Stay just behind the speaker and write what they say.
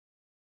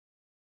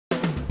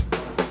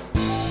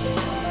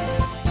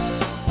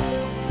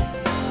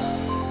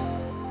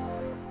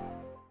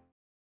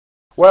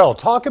Well,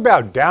 talk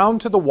about down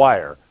to the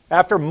wire.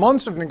 After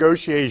months of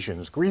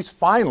negotiations, Greece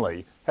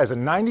finally has a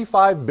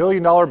 $95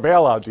 billion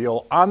bailout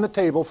deal on the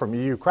table from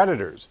EU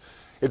creditors.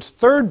 Its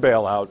third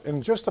bailout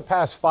in just the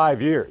past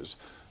 5 years.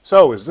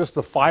 So is this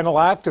the final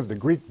act of the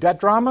Greek debt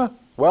drama?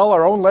 Well,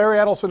 our own Larry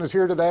Edelson is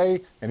here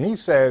today, and he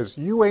says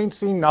you ain't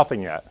seen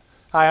nothing yet.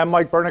 Hi, I'm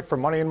Mike Bernick from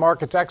Money and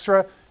Markets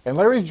Extra, and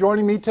Larry's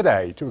joining me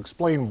today to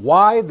explain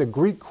why the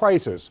Greek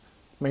crisis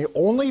may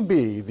only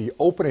be the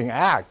opening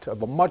act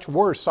of a much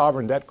worse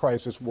sovereign debt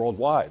crisis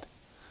worldwide.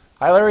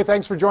 Hi, Larry.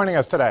 Thanks for joining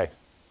us today.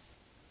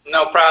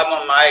 No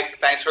problem, Mike.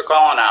 Thanks for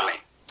calling on me.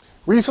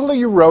 Recently,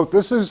 you wrote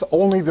this is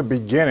only the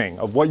beginning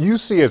of what you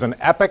see as an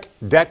epic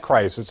debt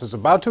crisis that's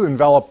about to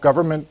envelop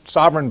government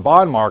sovereign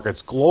bond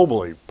markets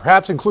globally,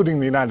 perhaps including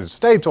the United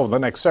States over the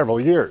next several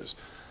years.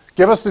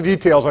 Give us the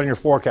details on your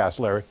forecast,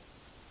 Larry.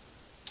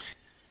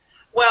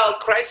 Well,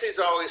 crises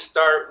always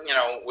start,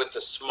 with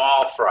the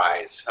small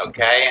fries,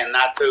 okay? And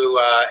not to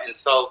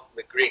insult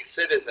the Greek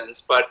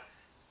citizens, but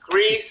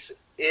Greece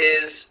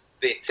is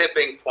the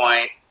tipping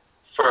point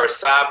for a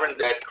sovereign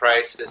debt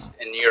crisis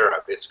in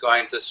Europe. It's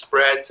going to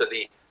spread to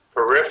the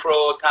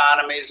peripheral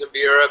economies of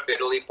Europe,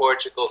 Italy,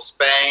 Portugal,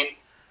 Spain,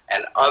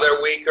 and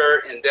other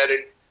weaker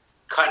indebted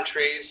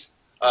countries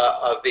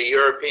of the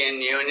European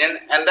Union.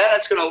 And then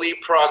it's going to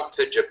leapfrog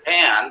to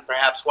Japan,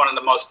 perhaps one of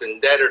the most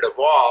indebted of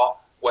all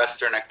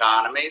Western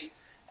economies.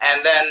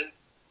 And then,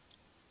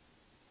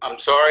 I'm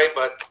sorry,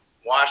 but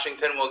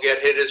Washington will get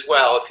hit as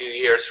well a few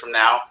years from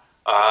now,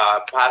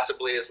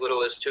 possibly as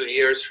little as 2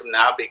 years from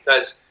now,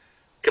 because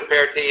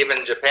compared to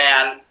even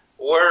Japan,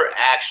 we're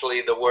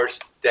actually the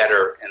worst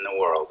debtor in the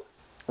world.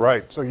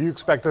 Right. So you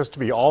expect this to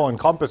be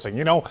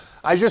all-encompassing.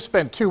 I just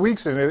spent 2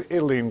 weeks in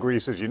Italy and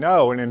Greece, as you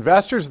know, and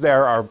investors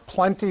there are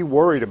plenty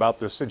worried about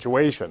this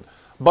situation.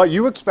 But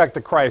you expect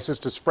the crisis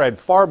to spread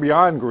far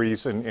beyond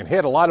Greece and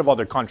hit a lot of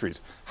other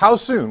countries. How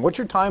soon? What's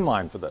your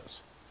timeline for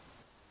this?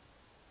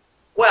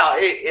 Well,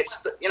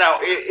 it's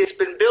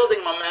been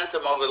building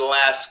momentum over the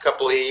last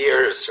couple of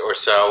years or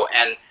so,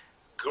 and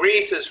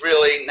Greece is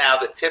really now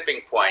the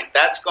tipping point.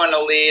 That's going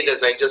to lead,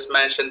 as I just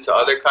mentioned, to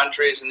other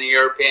countries in the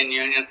European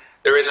Union.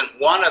 There isn't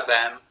one of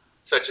them,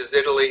 such as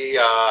Italy,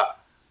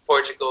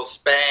 Portugal,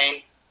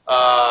 Spain,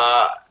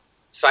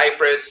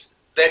 Cyprus,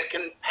 that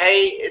can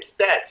pay its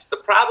debts. The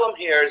problem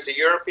here is the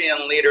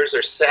European leaders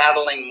are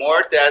saddling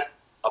more debt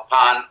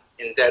upon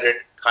indebted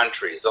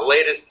countries. The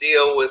latest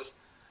deal with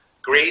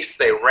Greece,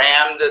 they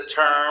rammed the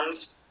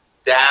terms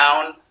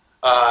down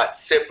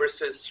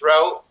Tsipras's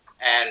throat,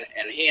 and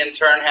he in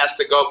turn has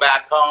to go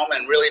back home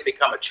and really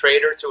become a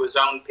traitor to his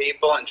own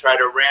people and try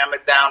to ram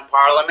it down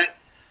Parliament.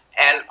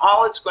 And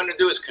all it's going to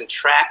do is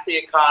contract the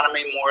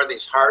economy more,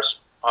 these harsh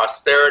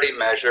austerity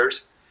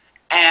measures,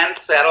 and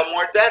settle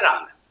more debt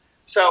on them.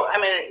 So,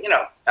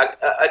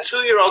 a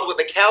 2-year-old with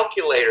a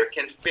calculator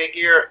can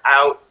figure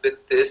out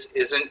that this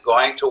isn't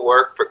going to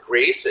work for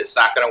Greece. It's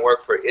not going to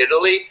work for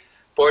Italy,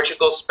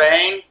 Portugal,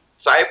 Spain,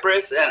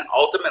 Cyprus, and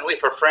ultimately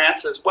for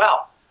France as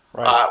well.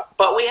 Right.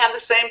 But we have the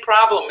same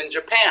problem in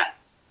Japan.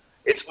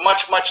 It's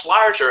much, much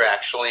larger,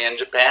 actually, in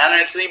Japan,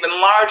 and it's even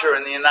larger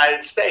in the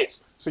United States.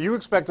 So you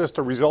expect this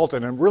to result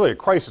in really a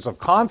crisis of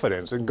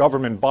confidence in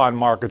government bond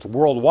markets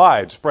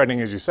worldwide,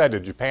 spreading, as you said, to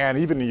Japan,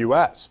 even the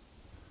U.S.?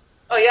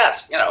 Oh,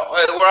 yes.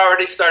 We're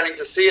already starting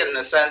to see it in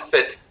the sense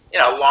that,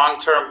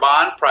 long-term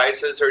bond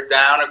prices are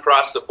down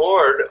across the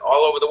board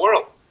all over the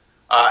world.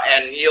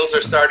 And yields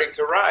are starting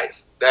to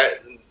rise.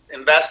 That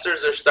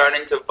investors are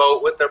starting to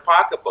vote with their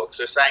pocketbooks.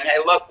 They're saying, hey,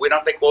 look, we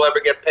don't think we'll ever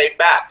get paid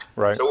back.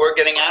 Right. So we're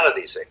getting out of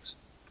these things.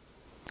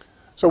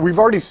 So we've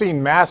already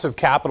seen massive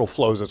capital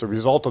flows as a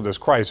result of this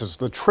crisis.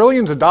 The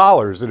trillions of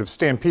dollars that have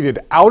stampeded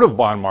out of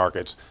bond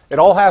markets, it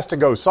all has to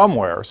go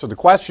somewhere. So the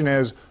question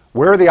is,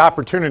 where are the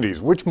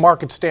opportunities? Which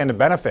markets stand to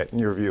benefit, in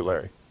your view,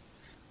 Larry?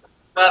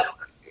 Well,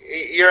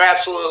 you're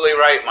absolutely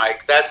right,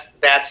 Mike. That's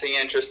the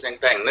interesting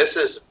thing. This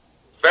is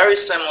very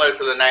similar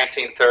to the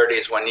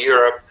 1930s when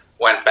Europe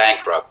went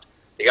bankrupt.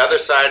 The other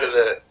side of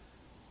the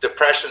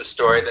depression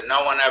story that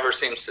no one ever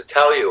seems to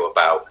tell you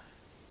about.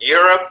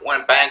 Europe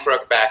went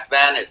bankrupt back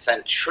then. It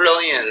sent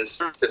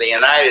trillions to the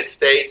United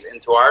States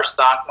into our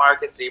stock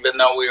markets, even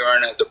though we were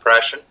in a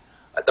depression.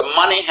 The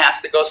money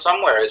has to go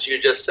somewhere, as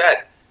you just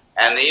said.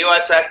 And the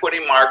U.S.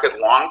 equity market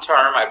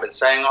long-term, I've been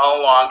saying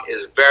all along,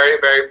 is very,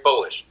 very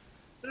bullish.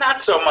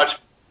 Not so much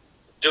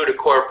due to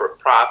corporate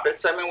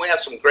profits. We have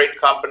some great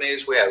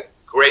companies. We have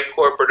great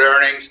corporate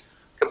earnings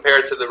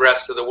compared to the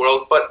rest of the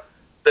world. But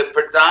the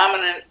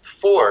predominant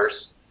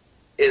force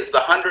is the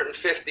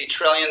 $150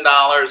 trillion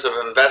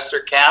of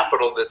investor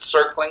capital that's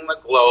circling the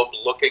globe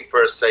looking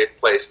for a safe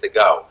place to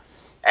go.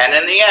 And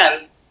in the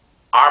end,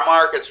 our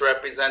markets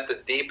represent the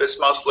deepest,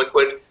 most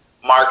liquid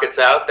markets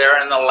out there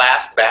and the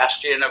last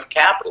bastion of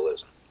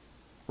capitalism.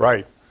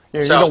 Right.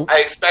 Yeah, so I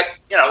expect,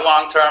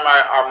 long-term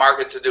our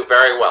market to do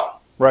very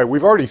well. Right.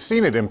 We've already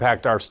seen it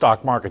impact our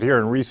stock market here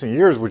in recent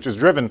years, which has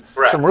driven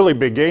some really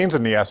big gains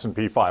in the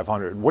S&P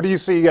 500. What do you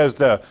see as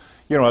the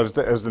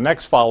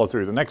next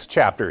follow-through, the next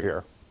chapter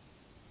here?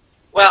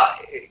 Well,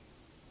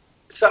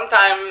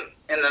 sometime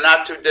in the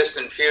not too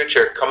distant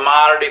future,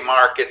 commodity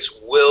markets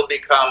will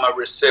become a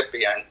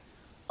recipient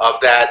of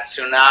that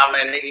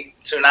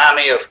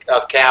tsunami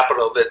of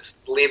capital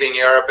that's leaving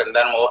Europe and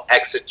then will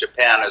exit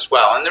Japan as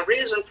well. And the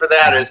reason for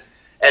that is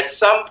at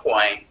some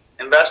point,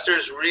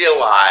 investors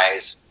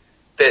realize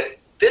that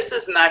this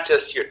is not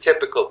just your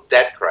typical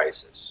debt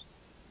crisis.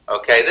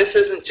 Okay, this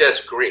isn't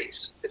just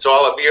Greece. It's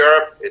all of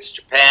Europe, it's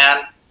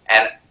Japan,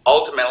 and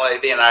ultimately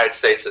the United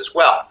States as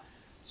well.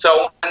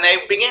 So when they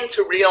begin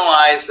to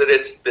realize that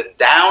it's the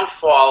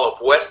downfall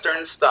of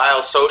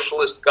Western-style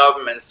socialist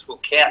governments who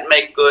can't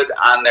make good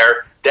on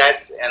their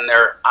debts and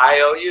their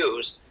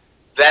IOUs,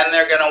 then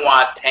they're going to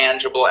want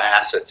tangible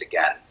assets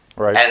again.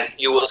 Right. And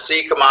you will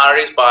see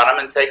commodities bottom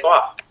and take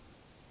off.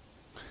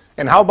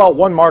 And how about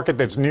one market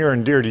that's near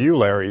and dear to you,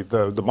 Larry,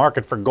 the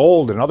market for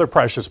gold and other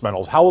precious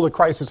metals? How will the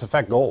crisis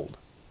affect gold?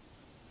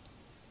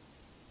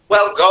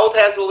 Well, gold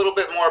has a little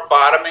bit more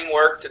bottoming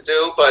work to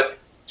do, but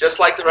just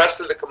like the rest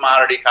of the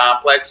commodity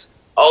complex,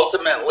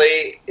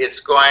 ultimately it's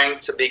going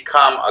to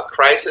become a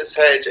crisis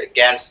hedge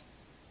against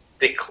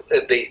the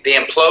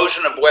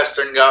implosion of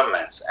Western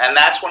governments. And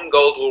that's when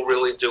gold will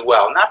really do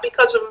well. Not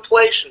because of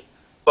inflation,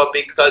 but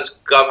because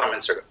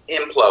governments are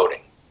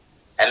imploding.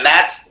 And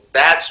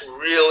that's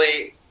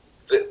really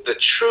the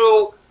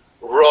true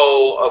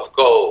role of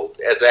gold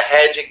as a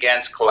hedge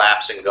against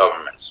collapsing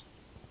governments.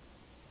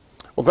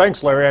 Well,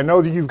 thanks, Larry. I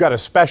know that you've got a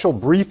special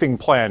briefing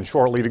plan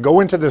shortly to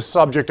go into this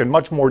subject in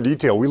much more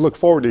detail. We look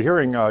forward to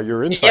hearing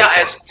your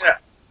insights. Yeah,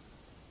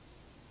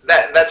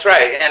 that's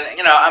right. And,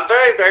 I'm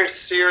very, very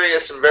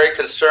serious and very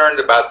concerned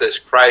about this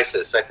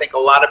crisis. I think a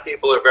lot of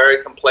people are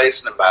very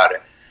complacent about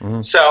it.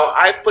 Mm-hmm. So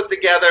I've put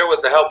together,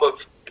 with the help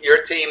of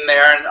your team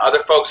there and other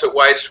folks at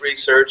Weiss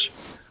Research,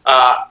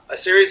 a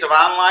series of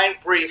online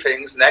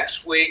briefings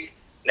next week,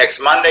 next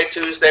Monday,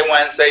 Tuesday,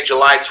 Wednesday,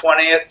 July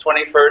 20th,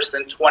 21st,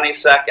 and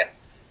 22nd.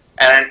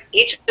 And in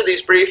each of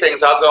these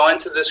briefings, I'll go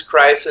into this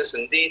crisis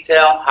in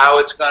detail, how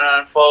it's going to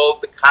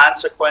unfold, the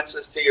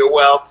consequences to your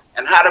wealth,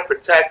 and how to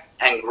protect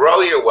and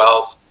grow your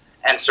wealth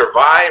and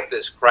survive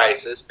this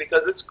crisis,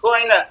 because it's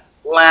going to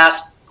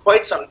last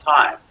quite some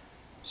time.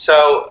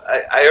 So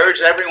I urge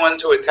everyone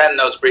to attend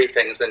those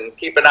briefings and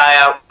keep an eye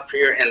out for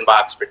your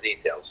inbox for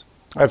details.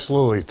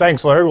 Absolutely.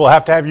 Thanks, Larry. We'll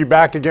have to have you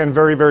back again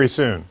very, very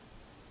soon.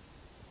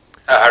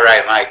 All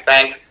right, Mike.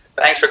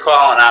 Thanks for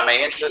calling on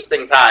me.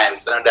 Interesting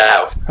times, no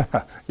doubt.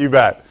 You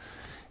bet.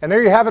 And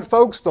there you have it,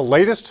 folks, the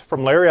latest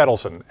from Larry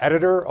Edelson,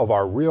 editor of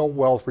our Real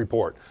Wealth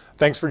Report.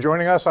 Thanks for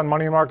joining us on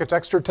Money Markets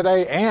Extra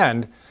today.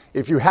 And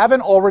if you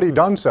haven't already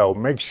done so,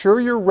 make sure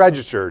you're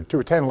registered to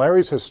attend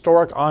Larry's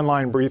historic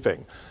online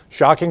briefing,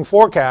 Shocking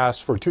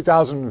Forecasts for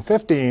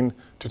 2015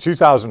 to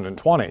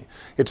 2020.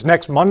 It's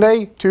next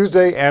Monday,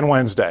 Tuesday, and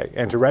Wednesday.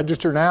 And to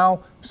register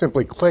now,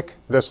 simply click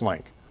this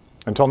link.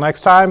 Until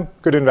next time,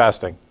 good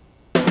investing.